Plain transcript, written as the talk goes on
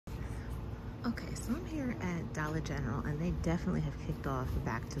Okay, so I'm here at Dollar General and they definitely have kicked off the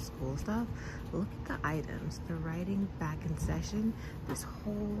back to school stuff. Look at the items. They're writing back in session. This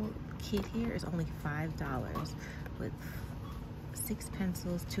whole kit here is only $5 with 6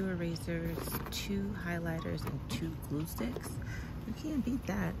 pencils, 2 erasers, 2 highlighters, and 2 glue sticks. You can't beat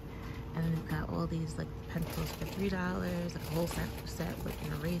that. And then they've got all these like pencils for $3, like a whole set with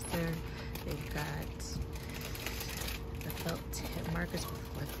an eraser. They've got the felt tip markers for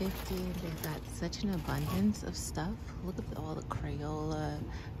 $4.50. They've got such an abundance of stuff. Look at all the Crayola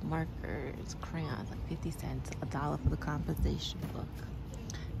markers, crayons, like 50 cents, $1 for the composition book.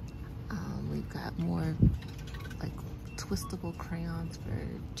 We've got more like twistable crayons for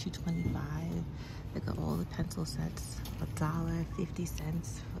 $2.25. They got all the pencil sets, $1, 50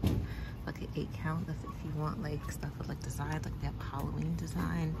 cents for like an 8 count. That's if you want like stuff with like designs, like they have Halloween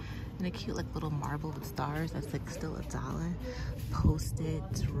design and a cute like little marble with stars. That's like still $1.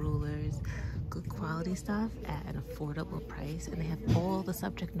 Post-its, rulers, good quality stuff at an affordable price. And they have all the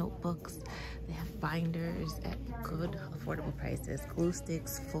subject notebooks. They have binders at good affordable prices. Glue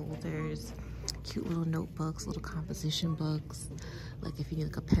sticks, folders, cute little notebooks, little composition books. Like if you need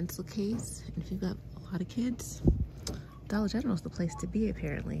like a pencil case, and if you've got a lot of kids, Dollar General is the place to be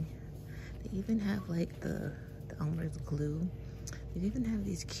apparently. They even have like the Elmer's glue. They even have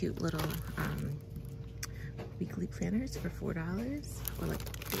these cute little weekly planners for $4, or like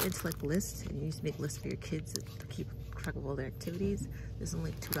it's like lists, and you used to make lists for your kids to keep track of all their activities. This is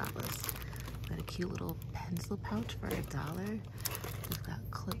only $2. Got a cute little pencil pouch for $1. We've got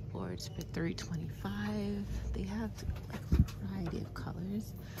clipboards for $3.25. They have like a variety of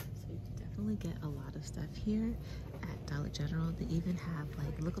colors, so you can definitely get a lot of stuff here at Dollar General. They even have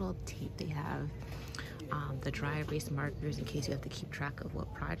like, look at all the tape they have. The dry erase markers in case you have to keep track of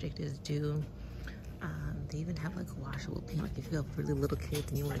what project is due. They even have like washable paint, like if you have really little kids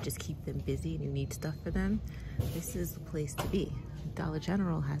and you want to just keep them busy and you need stuff for them, this is the place to be. Dollar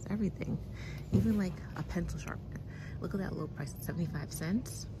General has everything, even like a pencil sharpener. Look at that low price, 75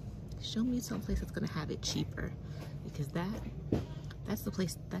 cents. Show me someplace that's gonna have it cheaper, because that's the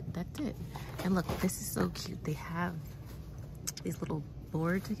place, that's it. And look, this is so cute. They have these little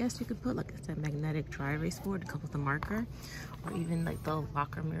boards, I guess you could put, like it's a magnetic dry erase board to come with a marker, or even like the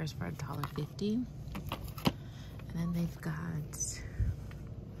locker mirrors for $1.50. And then they've got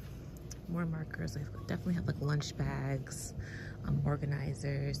more markers. They definitely have like lunch bags,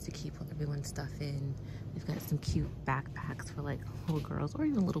 organizers to keep everyone's stuff in. They've got some cute backpacks for like little girls or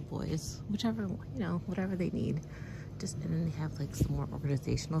even little boys, whichever, you know, whatever they need. And then they have like some more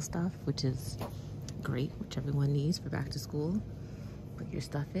organizational stuff, which is great, which everyone needs for back to school. Put your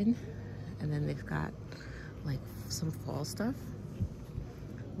stuff in. And then they've got like some fall stuff.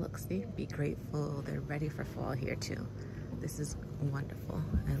 Look, see, be grateful. They're ready for fall here too. This is wonderful.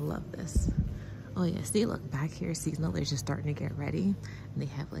 I love this. Oh yeah, see, look, back here, seasonal, they're just starting to get ready. And they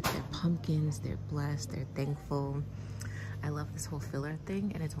have like their pumpkins, they're blessed, they're thankful. I love this whole filler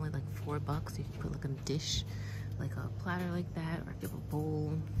thing, and it's only like $4. You can put like a dish, like a platter like that, or if you have a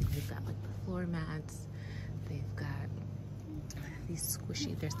bowl. They've got like the floor mats. They've got these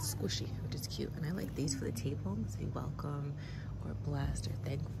squishy, there's the squishy, which is cute. And I like these for the table, say welcome, or blessed, or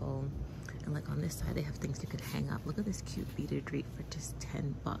thankful. And like on this side, they have things you could hang up. Look at this cute beaded wreath for just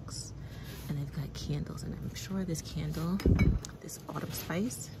 $10. And they've got candles, and I'm sure this candle, this autumn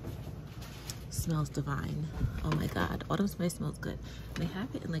spice, smells divine. Oh my God, autumn spice smells good. And they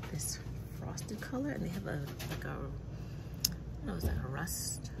have it in like this frosted color, and they have a like a, I don't know, is that a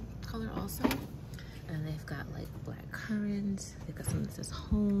rust color also? And they've got like black currants. They've got something that says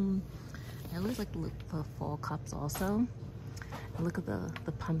home. I always like to look for fall cups also. And look at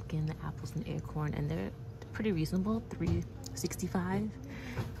the pumpkin, the apples, and acorn, and they're pretty reasonable, $3.65.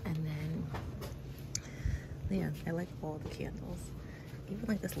 And then, yeah, I like all the candles. Even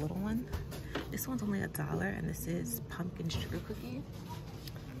like this little one. This one's only $1, and this is pumpkin sugar cookie.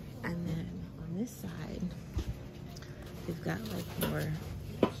 And then on this side, they've got like more.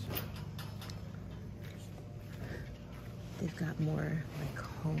 They've got more like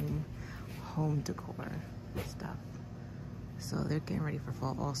home decor stuff. So they're getting ready for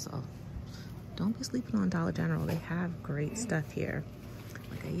fall also. Don't be sleeping on Dollar General. They have great stuff here.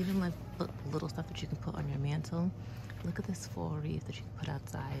 Like I even like little stuff that you can put on your mantle. Look at this fall wreath that you can put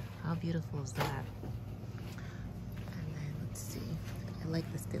outside. How beautiful is that? And then let's see. I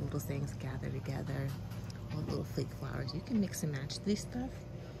like this little things gather together. All the little fake flowers. You can mix and match this stuff.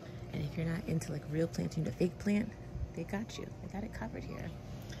 And if you're not into like real plants, you need a fake plant, they got you. They got it covered here.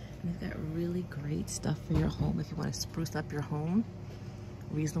 And they've got really great stuff for your home if you want to spruce up your home.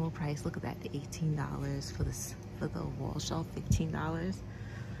 Reasonable price. Look at that, $18 for the wall shelf, $15.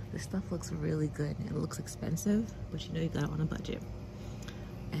 This stuff looks really good. It looks expensive, but you know you got it on a budget.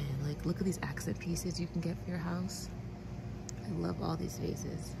 And like, look at these accent pieces you can get for your house. I love all these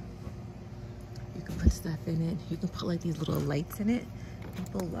vases. You can put stuff in it. You can put like these little lights in it.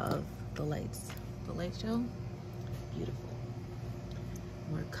 People love the lights. The light show, beautiful.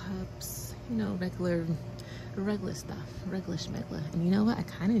 More cups, you know, regular stuff, regular schmegler. And you know what? I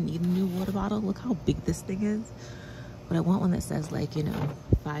kind of need a new water bottle. Look how big this thing is. But I want one that says like, you know,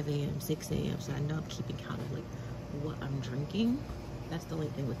 5 a.m., 6 a.m. so I know I'm keeping count of like what I'm drinking. That's the only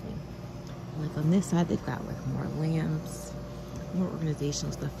thing with me. Like on this side, they've got like more lamps, more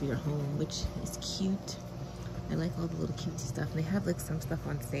organizational stuff for your home, which is cute. I like all the little cutesy stuff. And they have like some stuff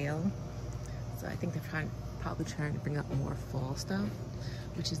on sale. So I think they're probably trying to bring up more fall stuff,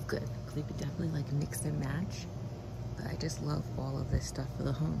 which is good because they could definitely like mix and match. But I just love all of this stuff for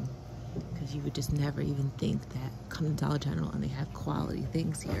the home because you would just never even think that come to Dollar General and they have quality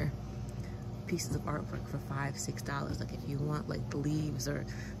things here. Pieces of artwork for $5, $6. Like if you want like the leaves or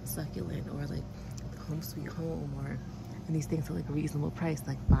succulent or like the home sweet home, or and these things are like a reasonable price,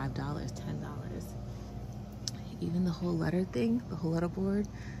 like $5, $10. Even the whole letter thing, the whole letter board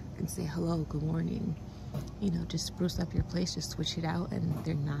can say hello, good morning. You know, just spruce up your place, just switch it out, and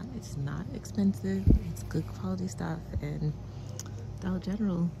it's not expensive. It's good quality stuff, and Dollar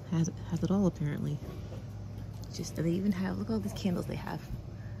General has it all apparently. Just they even have, look at all these candles they have.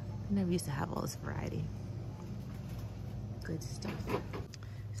 I never used to have all this variety. Good stuff.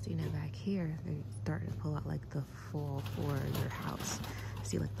 So you know, back here they're starting to pull out like the fall for your house.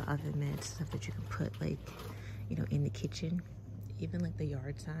 See like the oven mitts, stuff that you can put like, you know, in the kitchen. Even like the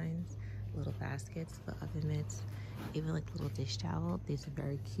yard signs, little baskets, the oven mitts, even like little dish towel. These are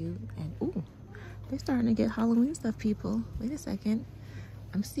very cute. And ooh, they're starting to get Halloween stuff, people. Wait a second.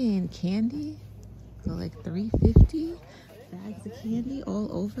 I'm seeing candy for like $3.50. Bags of candy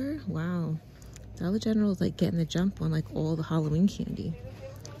all over. Wow. Dollar General is like getting the jump on like all the Halloween candy.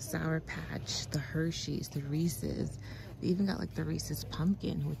 Sour Patch, the Hershey's, the Reese's. They even got like the Reese's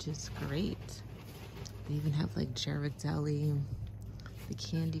pumpkin, which is great. They even have like Ghirardelli, the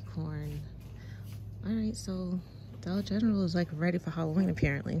candy corn. All right, so Dollar General is like ready for Halloween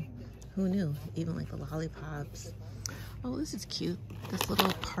apparently. Who knew? Even like the lollipops. Oh, this is cute. This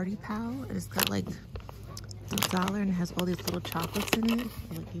little party pal. It's got like $1 and it has all these little chocolates in it.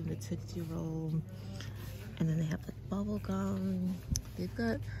 Like even the Tootsie Roll. And then they have like bubble gum. They've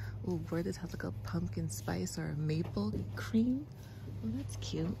got, oh, where this has like a pumpkin spice or a maple cream. Oh, that's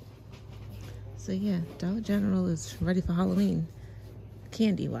cute. So yeah, Dollar General is ready for Halloween.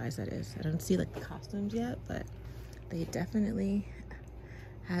 Candy wise, that is. I don't see like the costumes yet, but they definitely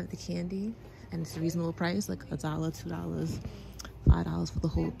have the candy, and it's a reasonable price, like $1, $2, $5 for the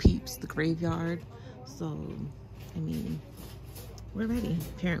whole Peeps, the Graveyard. So I mean, we're ready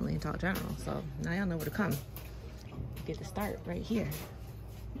apparently in Dollar General. So now y'all know where to come. You get to start right here.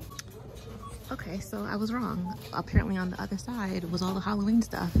 Okay, so I was wrong. Apparently on the other side was all the Halloween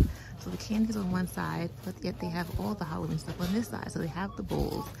stuff. So the candy's on one side, but yet they have all the Halloween stuff on this side. So they have the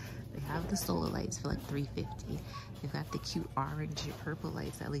bowls, they have the solar lights for like $3.50. They've got the cute orange and purple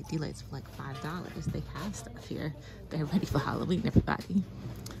lights, LED lights for like $5. They have stuff here. They're ready for Halloween, everybody.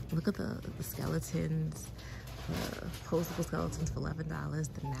 Look at the skeletons, the posable skeletons for $11.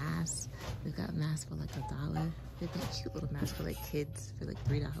 The masks, they've got masks for like $1. They've got cute little masks for like kids for like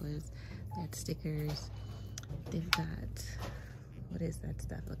 $3. They have stickers. They've got, what is that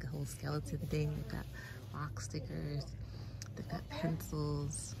stuff? Like a whole skeleton thing. They've got box stickers. They've got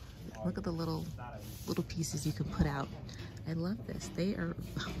pencils. Look at the little pieces you can put out. I love this. They are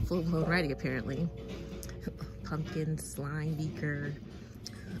full blown ready apparently. Pumpkin, slime beaker,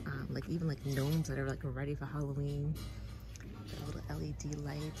 like even like gnomes that are like ready for Halloween. Little LED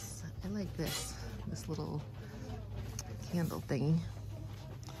lights. I like this little candle thing.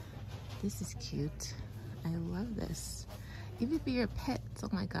 This is cute. I love this. Even for your pets. Oh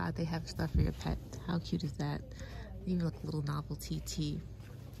my God, they have stuff for your pet. How cute is that? Even like a little novelty tea.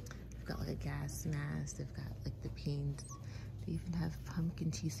 They've got like a gas mask. They've got like the beans. They even have pumpkin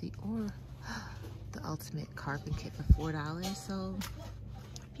tea seat or the ultimate carving kit for $4. So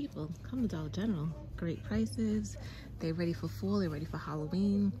people, come to Dollar General. Great prices. They're ready for fall. They're ready for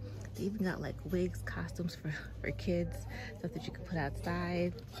Halloween. They even got like wigs, costumes for kids, stuff that you can put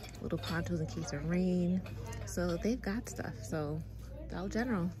outside, little ponchos in case of rain. So they've got stuff. So Dollar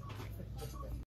General.